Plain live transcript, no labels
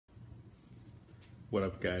What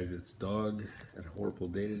up, guys? It's Dog. Had a horrible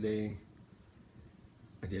day today.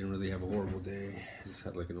 I didn't really have a horrible day. I just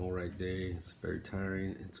had like an alright day. It's very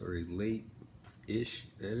tiring. It's already late-ish.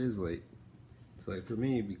 It is late. It's late for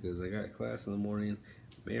me because I got class in the morning.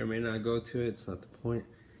 May or may not go to it. It's not the point.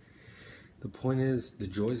 The point is the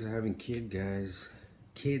joys of having guys.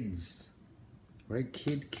 Kids. Right?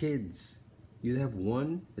 Kids. You have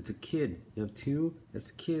one, it's a kid. You have two,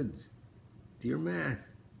 that's kids. Do your math.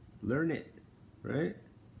 Learn it. Right?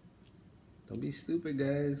 Don't be stupid,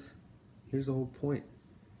 guys. Here's the whole point.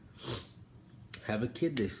 Have a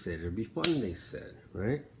kid, they said. It'll be fun, they said.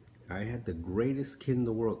 Right? I had the greatest kid in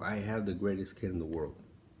the world. I have the greatest kid in the world.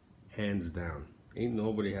 Hands down. Ain't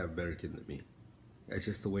nobody have a better kid than me. That's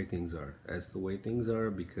just the way things are. That's the way things are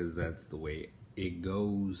because that's the way it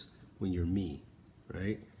goes when you're me.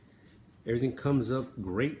 Right? Everything comes up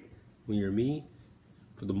great when you're me.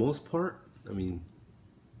 For the most part, I mean,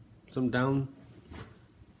 some downfall,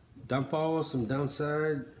 some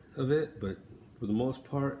downside of it, but for the most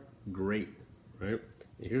part, great, right?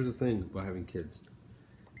 And here's the thing about having kids.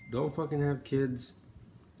 Don't fucking have kids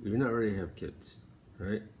if you're not ready to have kids,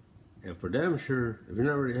 right? And for damn sure, if you're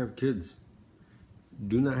not ready to have kids,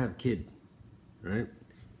 do not have kid, right?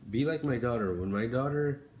 Be like my daughter. When my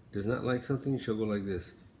daughter does not like something, she'll go like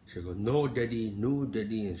this. She'll go, no, daddy,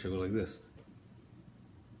 and she'll go like this.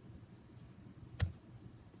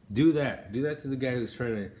 Do that. Do that to the guy who's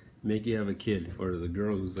trying to make you have a kid, or the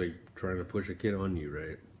girl who's like trying to push a kid on you,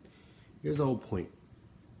 right? Here's the whole point.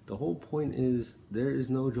 The whole point is there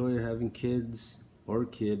is no joy of having kids or a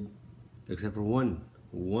kid except for one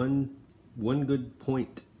good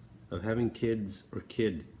point of having kids or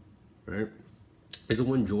kid, right? Is the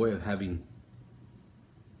one joy of having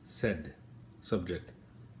said subject.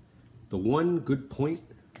 The one good point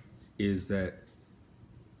is that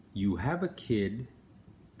you have a kid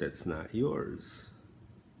that's not yours,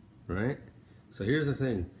 right? So here's the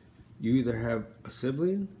thing. You either have a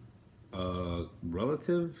sibling, a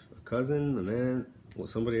relative, a cousin, an aunt, or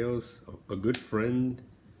somebody else, a good friend,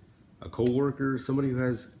 a co-worker, somebody who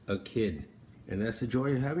has a kid. And that's the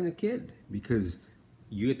joy of having a kid, because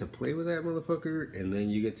you get to play with that motherfucker and then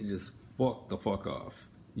you get to just fuck the fuck off.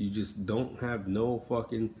 You just don't have no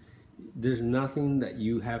fucking, there's nothing that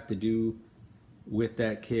you have to do with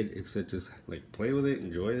that kid except just like play with it,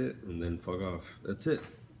 enjoy it, and then fuck off. That's it.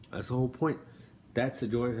 That's the whole point. That's the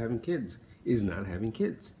joy of having kids, is not having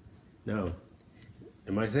kids. Now,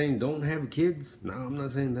 am I saying don't have kids? No, I'm not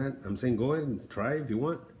saying that. I'm saying go ahead and try if you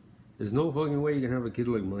want. There's no fucking way you can have a kid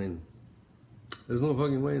like mine. There's no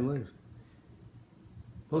fucking way in life.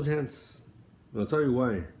 No chance. I'll tell you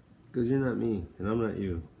why. Because you're not me, and I'm not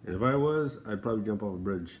you. And if I was, I'd probably jump off a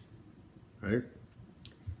bridge. Right?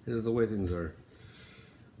 This is the way things are.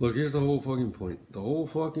 Look, here's the whole fucking point. The whole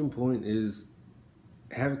fucking point is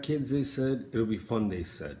have kids, they said. It'll be fun, they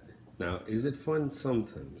said. Now, is it fun?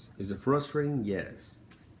 Sometimes. Is it frustrating? Yes.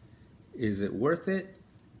 Is it worth it?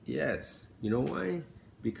 Yes. You know why?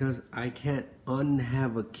 Because I can't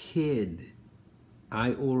unhave a kid.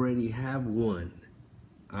 I already have one.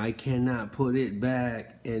 I cannot put it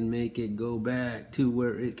back and make it go back to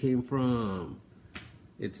where it came from.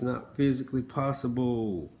 It's not physically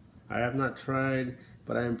possible. I have not tried,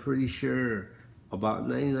 but I am pretty sure, about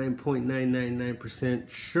 99.999%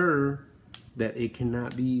 sure, that it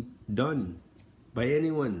cannot be done by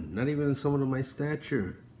anyone, not even someone of my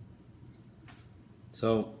stature.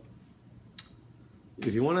 So,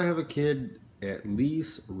 if you want to have a kid, at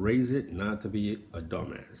least raise it not to be a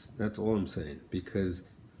dumbass. That's all I'm saying. Because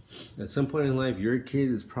at some point in life, your kid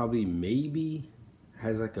is probably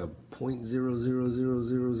has like a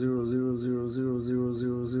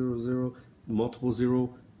 0.0000000000000 multiple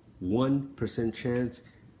 1% chance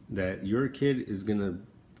that your kid is gonna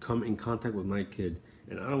come in contact with my kid,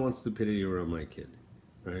 and I don't want stupidity around my kid,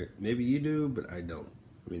 right? Maybe you do, but I don't.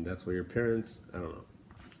 I mean, that's why your parents, I don't know.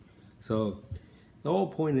 So the whole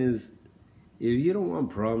point is, if you don't want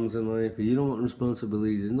problems in life, if you don't want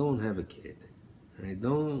responsibility, then don't have a kid, right?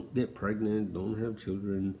 Don't get pregnant, don't have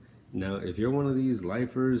children. Now, if you're one of these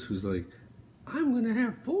lifers who's like, I'm gonna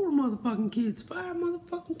have 4 motherfucking kids, 5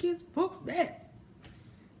 motherfucking kids, fuck that,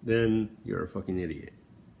 then you're a fucking idiot.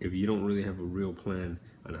 If you don't really have a real plan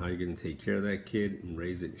on how you're gonna take care of that kid and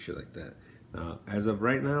raise it and shit like that. Now, as of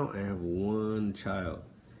right now, I have 1 child,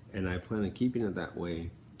 and I plan on keeping it that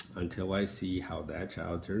way until I see how that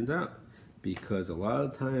child turns out. Because a lot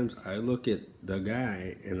of times I look at the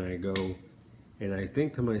guy and I go, and I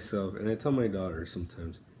think to myself, and I tell my daughter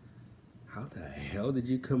sometimes, how the hell did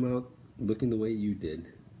you come out looking the way you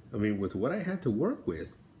did? I mean, with what I had to work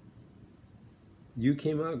with, you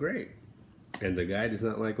came out great. And the guy does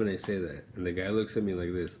not like when I say that. And the guy looks at me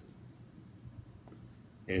like this.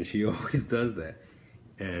 And she always does that.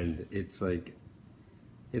 And it's like,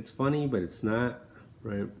 it's funny, but it's not,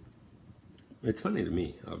 right? It's funny to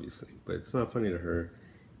me, obviously, but it's not funny to her.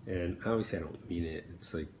 And obviously, I don't mean it.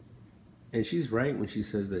 It's like, and she's right when she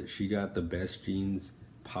says that she got the best genes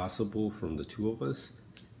possible from the two of us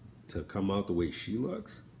to come out the way she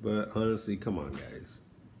looks. But honestly, come on, guys.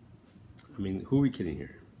 I mean, who are we kidding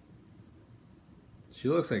here? She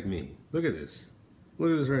looks like me. Look at this.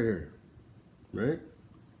 Look at this right here. Right?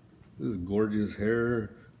 This gorgeous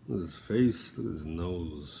hair. Look at his face. Look at his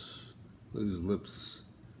nose. Look at his lips.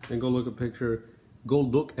 Then go look at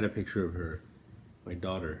a picture of her, my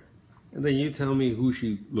daughter. And then you tell me who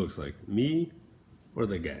she looks like. Me or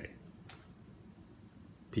the guy.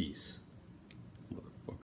 Peace.